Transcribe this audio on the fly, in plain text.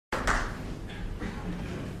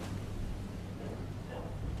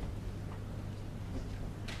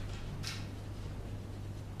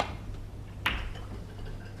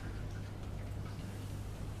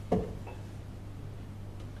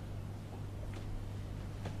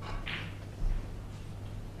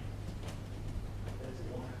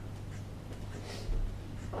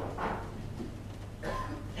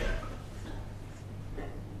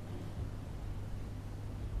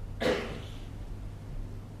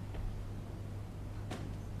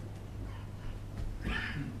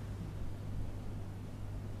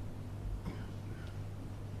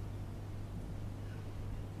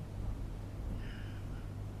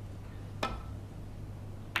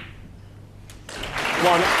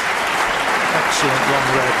One. Excellent long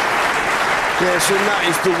red. Yes, and that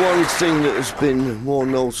is the one thing that has been more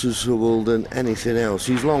noticeable than anything else.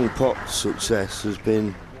 His long pot success has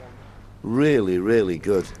been really, really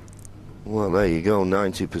good. Well, there you go,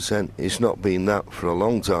 90%. It's not been that for a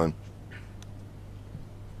long time.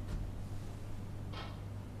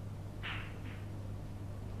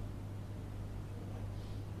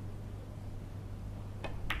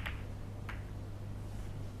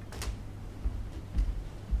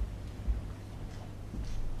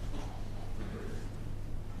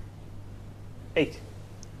 Eight.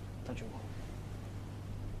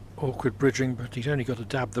 Awkward bridging, but he's only got to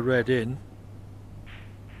dab the red in.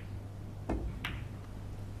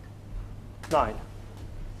 9.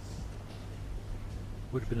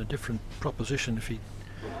 Would have been a different proposition if he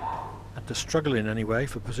had to struggle in any way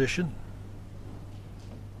for position.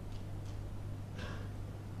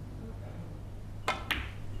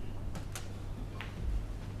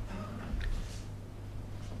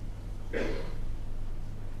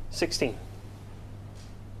 $16.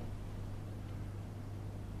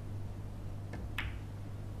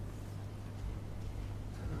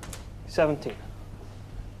 17.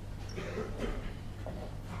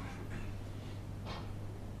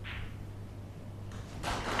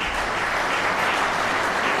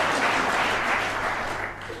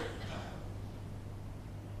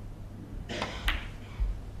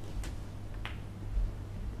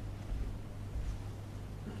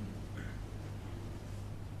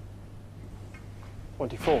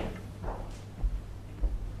 24.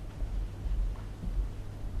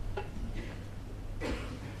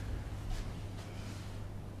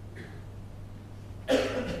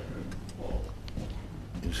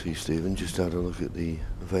 'Stephen just had a look at the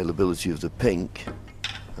availability of the pink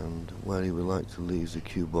and where he would like to leave the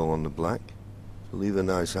cue ball on the black. To leave a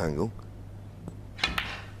nice angle.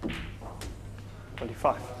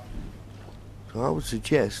 25. So I would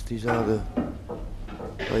suggest he's either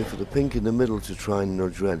play for the pink in the middle to try and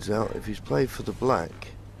nudge reds out. If he's played for the black,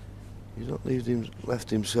 he's not left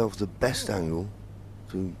himself the best angle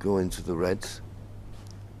to go into the reds.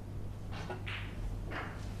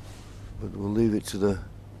 But we'll leave it to the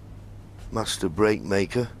master break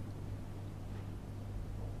maker.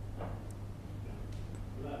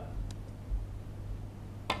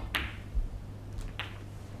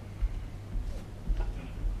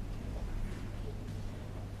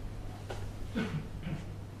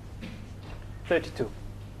 $32.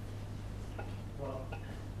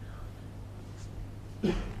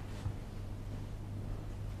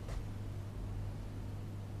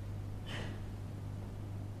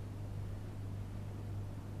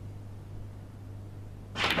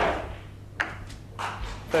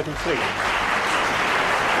 $33.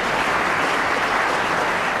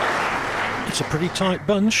 It's a pretty tight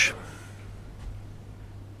bunch.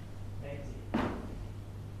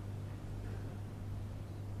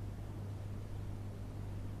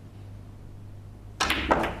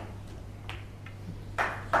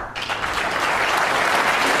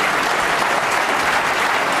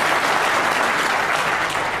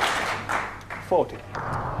 $40.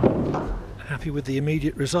 Happy with the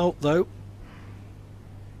immediate result, though.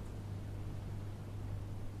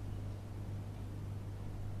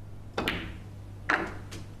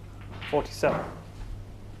 $47.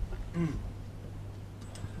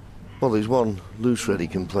 Well, there's one loose red he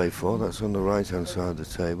can play for. That's on the right-hand side of the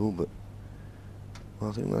table, but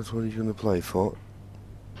I think that's what he's going to play for.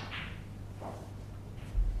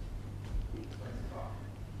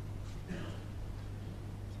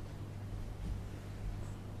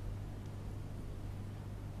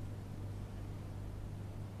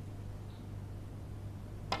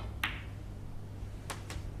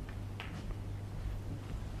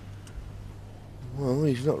 Well,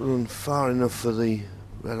 he's not run far enough for the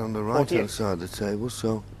red on the right-hand side of the table,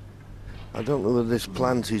 so I don't know whether this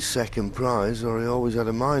plans his second prize or he always had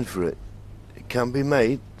a mind for it. It can be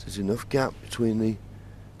made. There's enough gap between the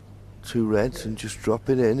two reds and just drop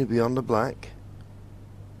it in. He'll be on the black.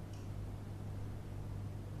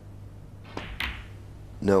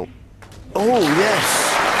 No. Oh,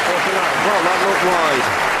 yes! 49. Well, that looked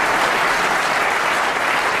wide.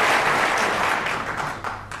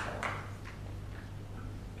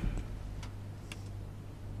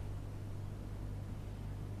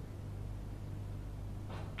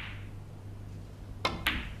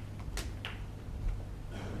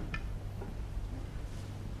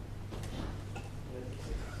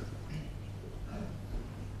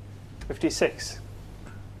 $56.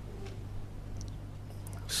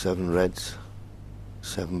 7 reds,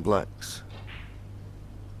 7 blacks.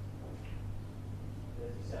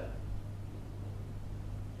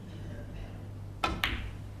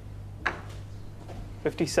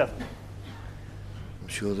 57. I'm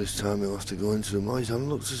sure this time he'll have to go into them. Oh, he's having a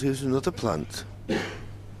look to see if there's another plant.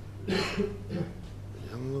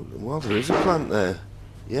 Well, there is a plant there.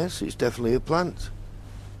 Yes, it's definitely a plant.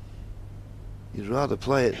 You'd rather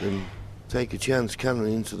play it than take a chance cannon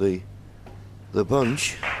into the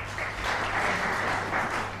bunch.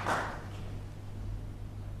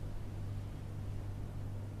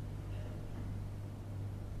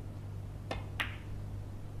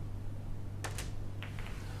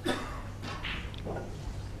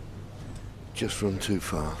 Just run too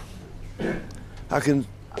far. I'm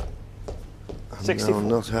 64.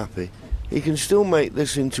 not happy. He can still make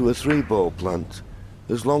this into a 3-ball plant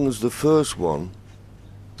as long as the first one,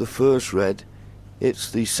 the first red,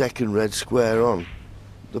 hits the second red square on.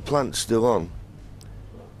 The plant's still on.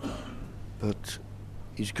 But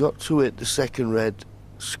he's got to hit the second red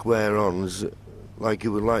square on like he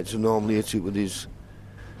would like to normally hit it with his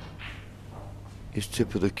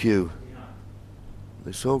tip of the cue.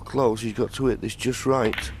 They're so close, he's got to hit this just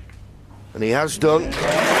right. And he has done. And the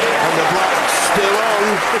black's still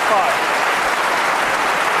on. 55.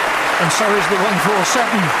 And so is the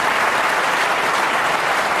 147.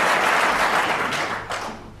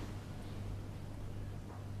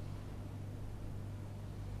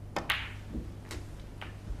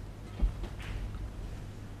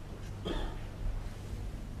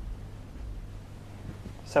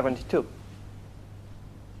 $72.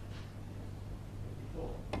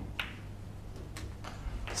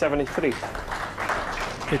 73.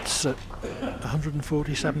 It's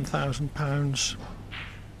 £147,000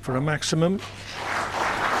 for a maximum,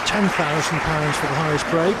 £10,000 for the highest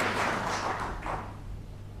break.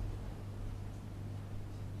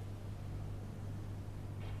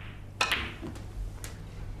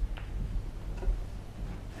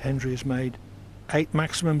 Hendry has made 8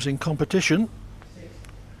 maximums in competition,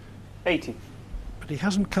 80. but he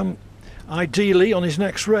hasn't come ideally on his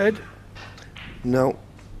next red. No.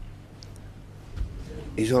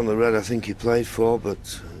 He's on the red I think he played for,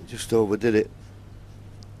 but just overdid it.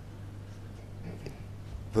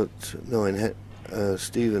 But knowing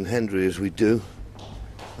Stephen Hendry as we do,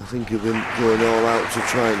 I think he'll be going all out to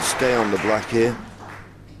try and stay on the black here.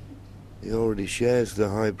 He already shares the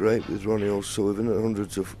high break with Ronnie O'Sullivan at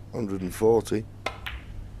 100 to 140. And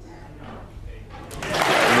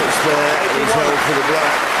it's there, and he's held for the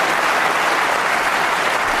black.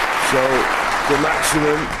 So the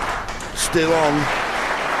maximum still on.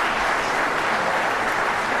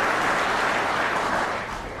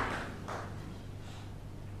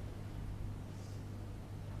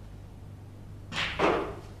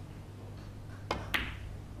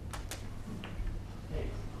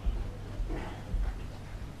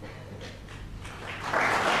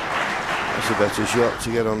 A better shot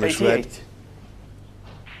to get on this 88. red.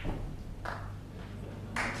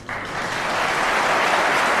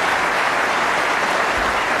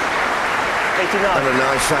 And a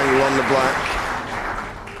nice angle on the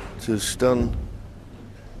black to stun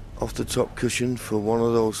off the top cushion for one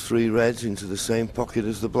of those 3 reds into the same pocket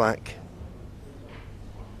as the black.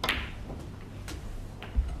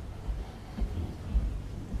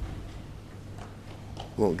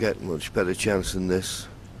 Won't get much better chance than this.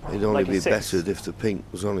 It'd only 96. be bettered if the pink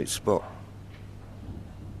was on its spot.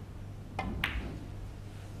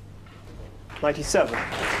 97.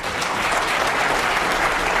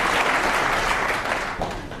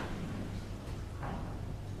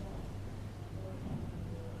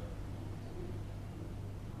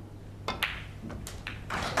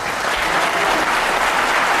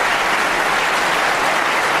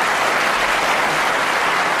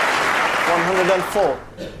 $104.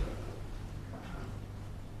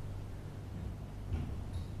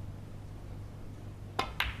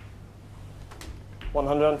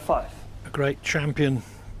 105. A great champion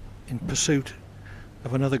in pursuit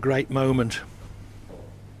of another great moment.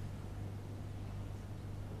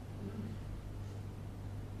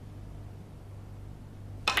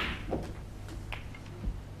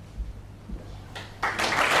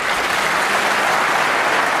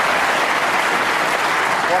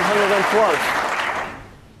 $112.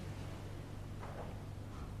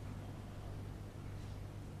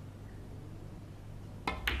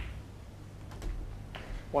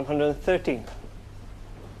 113.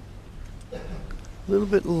 A little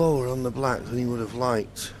bit lower on the black than he would have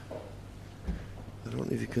liked. I don't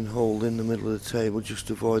know if you can hold in the middle of the table, just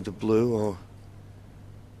avoid the blue, or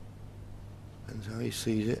depends how he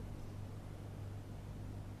sees it.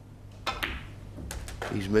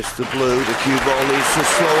 He's missed the blue. The cue ball needs to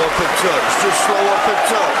slow up a touch. Just slow up a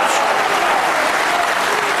touch.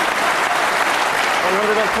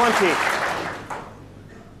 120.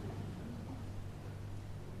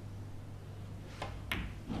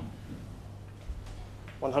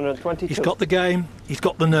 122. He's got the game, he's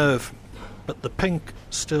got the nerve, but the pink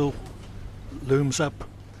still looms up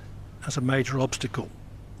as a major obstacle.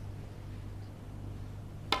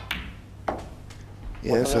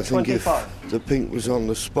 Yes, I think if 125. the pink was on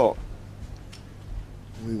the spot,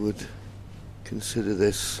 we would consider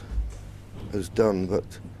this as done, but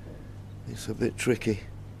it's a bit tricky.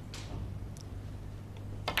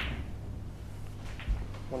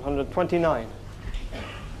 129.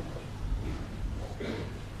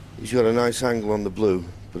 He's got a nice angle on the blue,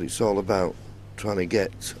 but it's all about trying to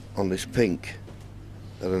get on this pink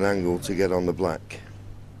at an angle to get on the black.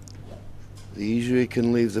 The easier he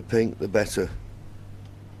can leave the pink, the better.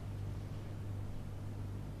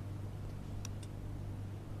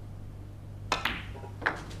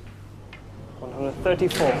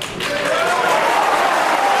 $134.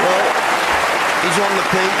 Well, he's on the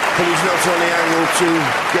pink, but he's not on the angle to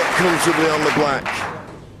get comfortably on the black.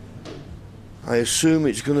 I assume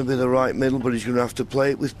it's going to be the right middle, but he's going to have to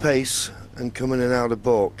play it with pace and come in and out of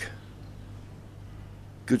balk.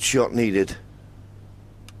 Good shot needed.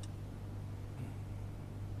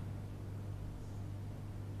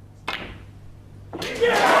 Now,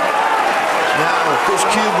 this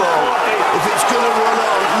cue ball, if it's going to run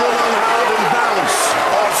on hard and bounce,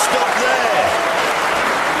 or stop there.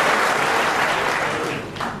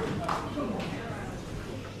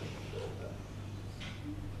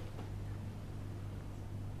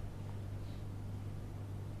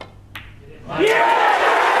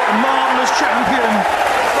 A marvellous champion,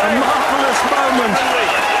 a marvellous moment,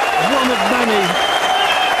 one of many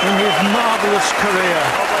in his marvellous career.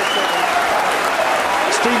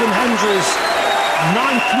 Stephen Hendry's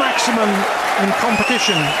 9th maximum in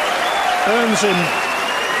competition earns him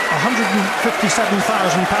 £157,000.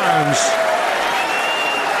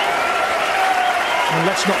 And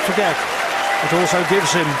let's not forget, it also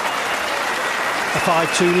gives him a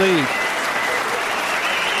 5-2 lead.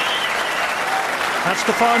 That's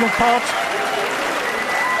the final pot.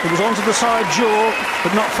 It was onto the side jaw,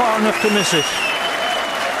 but not far enough to miss it.